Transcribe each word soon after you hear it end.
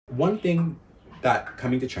one thing that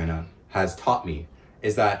coming to China has taught me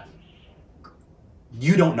is that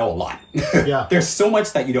you don't know a lot. Yeah. There's so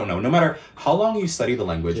much that you don't know. No matter how long you study the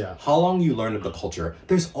language, Yeah. how long you learn of the culture,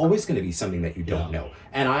 there's always going to be something that you don't know.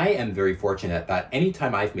 And I am very fortunate that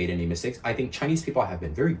anytime I've made any mistakes, I think Chinese people have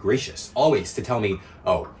been very gracious always to tell me,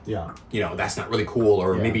 oh, you know, that's not really cool, or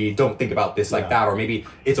maybe don't think about this like that, or maybe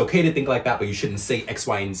it's okay to think like that, but you shouldn't say X,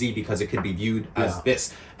 Y, and Z because it could be viewed as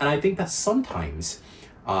this. And I think that sometimes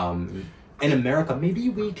in America, maybe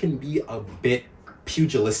we can be a bit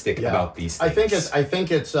pugilistic about these things. I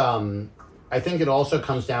think it also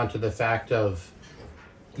comes down to the fact of,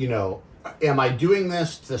 you know, am I doing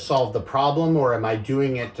this to solve the problem, or am I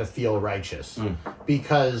doing it to feel righteous?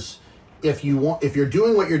 Because if you're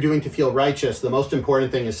doing what you're doing to feel righteous, the most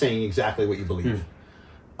important thing is saying exactly what you believe.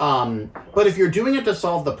 But if you're doing it to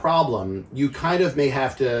solve the problem, you kind of may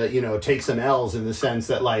have to, you know, take some L's in the sense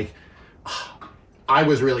that, like, I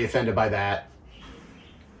was really offended by that.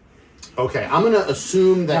 Okay, I'm going to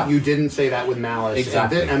assume that you didn't say that with malice.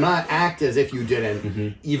 Exactly. And not act as if you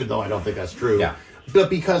didn't, even though I don't think that's true. Yeah. But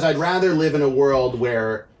because I'd rather live in a world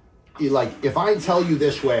where, like, if I tell you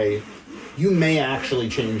this way, you may actually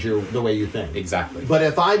change the way you think. Exactly. But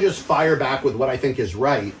if I just fire back with what I think is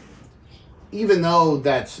right, even though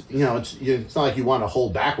that's, you know, it's not like you want to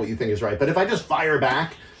hold back what you think is right, but if I just fire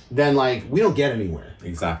back, then, like, we don't get anywhere.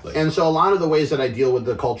 Exactly. And so a lot of the ways that I deal with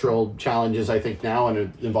the cultural challenges, I think now,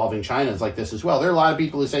 and involving China is like this as well. There are a lot of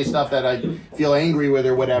people who say stuff that I feel angry with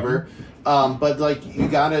or whatever, but, like, you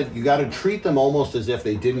gotta treat them almost as if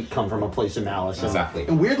they didn't come from a place of malice. Exactly.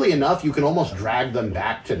 And weirdly enough, you can almost drag them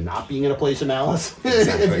back to not being in a place of malice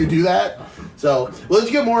Exactly. if you do that. So, well,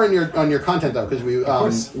 let's get more on your content though,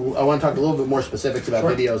 because I want to talk a little bit more specifics about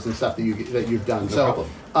videos and stuff that you've done. No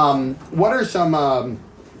problem. What are some?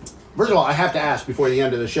 First of all, I have to ask before the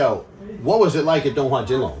end of the show, what was it like at Donghua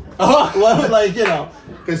Jinlong? Well, like, you know,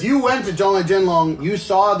 because you went to Donghua Jinlong, you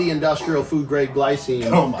saw the industrial food grade glycine.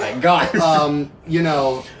 Oh my God. You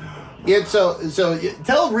know, so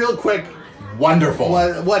tell real quick. Wonderful.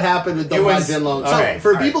 What happened at Donghua Jinlong? Okay, so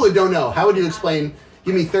for people who don't know, how would you explain?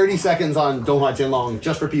 Give me 30 seconds on Donghua Jinlong,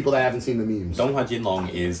 just for people that haven't seen the memes. Donghua Jinlong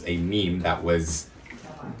is a meme that was...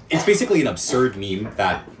 It's basically an absurd meme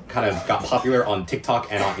that kind of got popular on TikTok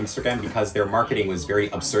and on Instagram because their marketing was very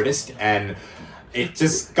absurdist, and it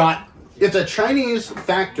just got... It's a Chinese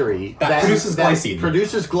factory that produces glycine.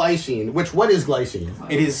 Produces glycine. What is glycine?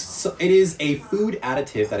 It is a food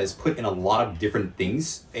additive that is put in a lot of different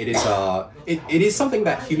things. It is it is something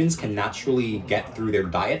that humans can naturally get through their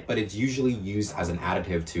diet, but it's usually used as an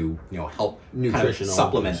additive to, you know, help nutritional kind of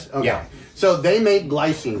supplement. Okay. Yeah. So they make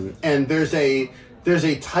glycine, and there's a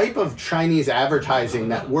type of Chinese advertising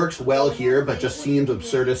that works well here, but just seems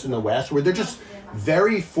absurdist in the West, where they're just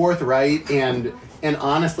very forthright and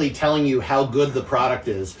honestly telling you how good the product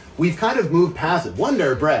is. We've kind of moved past it.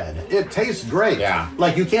 Wonder Bread, it tastes great. Yeah.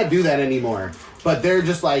 Like, you can't do that anymore. But they're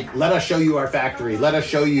just like, let us show you our factory. Let us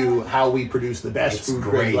show you how we produce the best food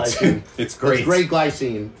grade glycine. It's great. It's great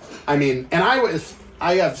glycine. I mean, and I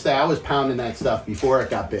have to say, I was pounding that stuff before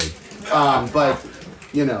it got big. But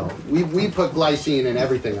you know, we put glycine in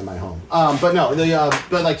everything in my home. But no,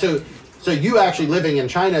 but like, so you actually living in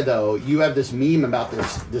China though, you have this meme about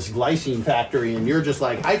this glycine factory, and you're just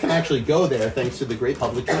like, I can actually go there thanks to the great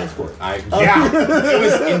public transport. It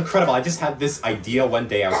was incredible. I just had this idea one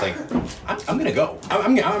day. I was like, I'm gonna go.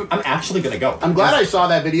 I'm actually gonna go. I'm glad I saw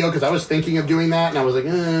that video because I was thinking of doing that, and I was like,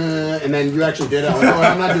 and then you actually did it. I was like, oh,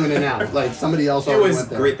 I'm not doing it now. Like, somebody else already went there. It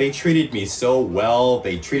was great. They treated me so well.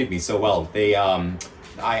 They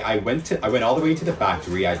I went all the way to the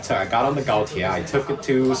factory. I got on the Gaotie. I took it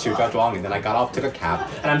to Shijiazhuang, and then I got off, took a cab.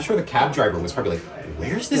 And I'm sure the cab driver was probably like,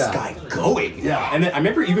 "Where's this guy going?" Yeah. And then I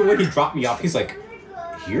remember even when he dropped me off, he's like,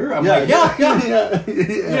 "Here." I'm like, "Yeah."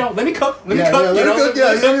 You know, let me cook. Let me cook.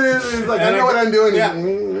 He's like, I know what I'm doing.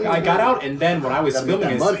 Yeah. I got out, and then when I was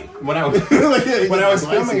filming when I was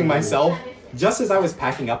filming myself. Just as I was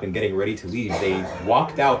packing up and getting ready to leave, they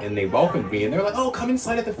walked out and they welcomed me, and they're like, "Oh, come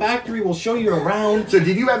inside at the factory. We'll show you around." So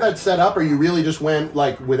did you have that set up, or you really just went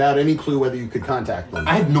like without any clue whether you could contact them?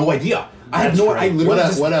 I had no idea. I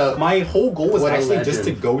literally my whole goal was actually just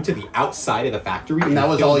to go to the outside of the factory and that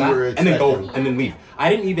was all you were expecting. And then go and then leave. I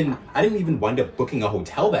didn't even wind up booking a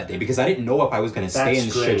hotel that day because I didn't know if I was going to stay in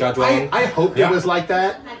Shijiazhuang. I hoped it was like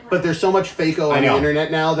that, but there's so much fako on the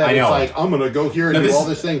internet now that it's like, I'm going to go here and do all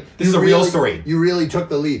this thing. This is a real story. You really took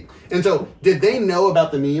the leap. And so, did they know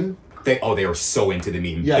about the meme? They are so into the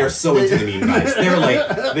meme. Yeah. They're so into the meme, guys.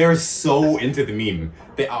 They're so into the meme.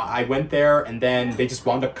 I went there, and then they just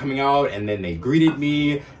wound up coming out, and then they greeted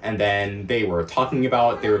me, and then they were talking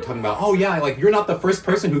about, oh yeah, like, you're not the first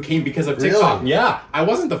person who came because of TikTok. Really? Yeah, I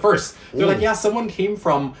wasn't the first. They're like, yeah, someone came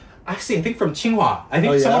from, actually, I think from Tsinghua. I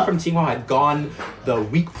think someone from Tsinghua had gone the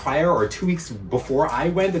week prior or 2 weeks before I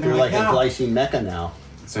went, and they're like, a glycine mecca now.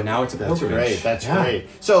 So now it's a pilgrimage. That's great.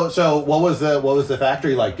 So what was the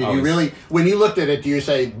factory like? Did you really, when you looked at it, do you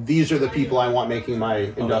say, these are the people I want making my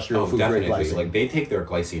industrial food grade glycine? Like, they take their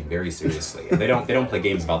glycine very seriously. They don't play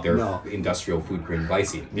games about their industrial food grade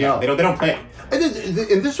glycine. Yeah, they don't play.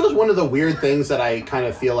 And this was one of the weird things that I kind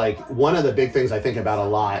of feel like, one of the big things I think about a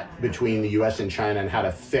lot between the US and China and how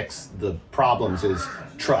to fix the problems is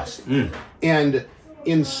trust. And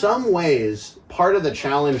in some ways, part of the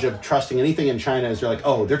challenge of trusting anything in China is they're like,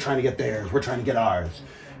 oh, they're trying to get theirs, we're trying to get ours.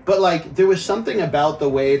 But like, there was something about the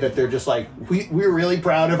way that they're just like, we're really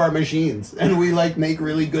proud of our machines, and we like make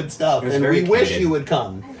really good stuff, and we wish you would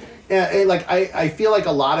come. And like, I feel like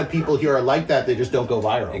a lot of people here are like that, they just don't go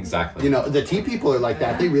viral. Exactly. You know, the tea people are like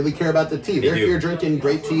that. They really care about the tea. They're here drinking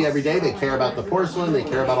great tea every day. They care about the porcelain. They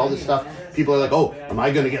care about all this stuff. People are like, oh, am I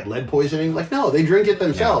going to get lead poisoning? Like, no, they drink it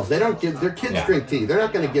themselves. They don't give, their kids drink tea. They're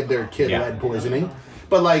not going to give their kid lead poisoning.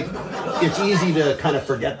 But like, it's easy to kind of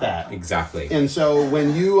forget that. Exactly. And so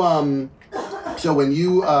when you,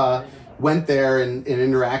 went there and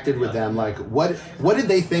interacted with them, like, what did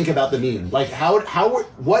they think about the meme? Like,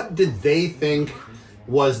 what did they think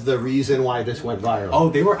was the reason why this went viral? Oh,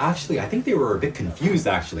 they were actually, I think they were a bit confused,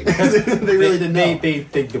 actually, because they really didn't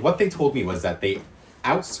know. What they told me was that they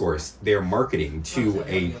outsourced their marketing to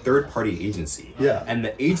a third-party agency. Yeah. And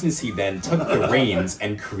the agency then took the reins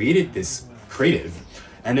and created this creative,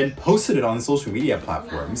 and then posted it on social media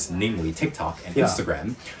platforms, namely TikTok and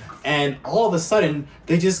Instagram. And all of a sudden,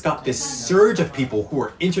 they just got this surge of people who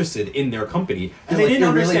were interested in their company, and they didn't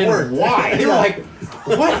understand why. They were like,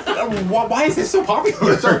 "What? Why is this so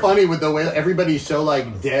popular?" It's so funny with the way everybody's so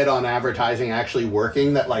like dead on advertising actually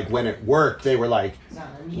working that like when it worked, they were like,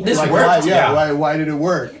 "This worked." Why did it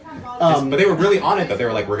work? But they were really on it. That they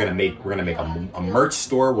were like, we're gonna make a merch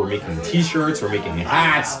store. We're making T-shirts. We're making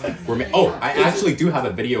hats. I actually do have a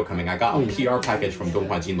video coming. I got a PR package from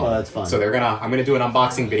Donghua Jinlong. Oh, that's fun. So I'm gonna do an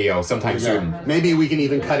unboxing video sometime soon. Maybe we can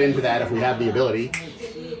even cut into that if we have the ability.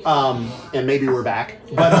 And maybe we're back.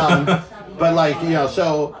 But but like, you know,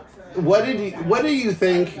 so what do you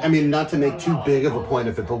think? I mean, not to make too big of a point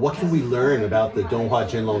of it, but what can we learn about the Donghua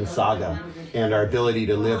Jinlong saga and our ability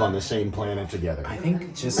to live on the same planet together? I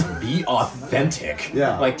think just be authentic.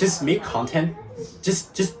 Yeah. Like, just make content.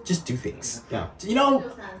 Just do things. Yeah. You know,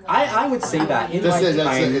 I would say that in my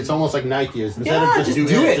time, it's almost like Nike is instead of just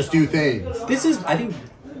do it, just do things. This is, I think.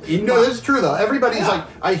 No, this is true though. Everybody's like,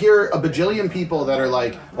 I hear a bajillion people that are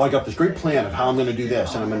like, well, I got this great plan of how I'm going to do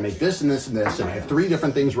this, and I'm going to make this and this and this, and I have 3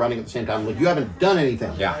 different things running at the same time. I'm like, you haven't done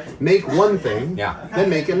anything. Yeah. Make one thing. Yeah. Then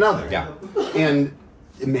make another. Yeah. And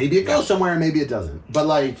maybe it goes somewhere, and maybe it doesn't. But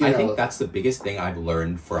like, I think that's the biggest thing I've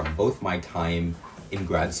learned from both my time in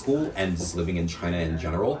grad school and just living in China in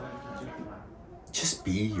general. Just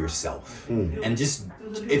be yourself, and just,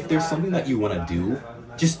 if there's something that you want to do,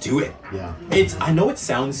 just do it. Yeah. I know it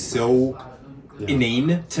sounds so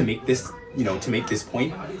inane to make this,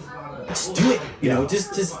 point. Just do it. You know,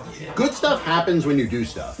 just good stuff happens when you do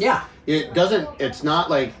stuff. Yeah. It's not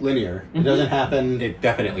like linear. It doesn't happen. It's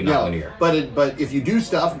definitely not linear. But if you do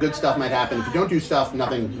stuff, good stuff might happen. If you don't do stuff,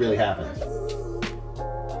 nothing really happens.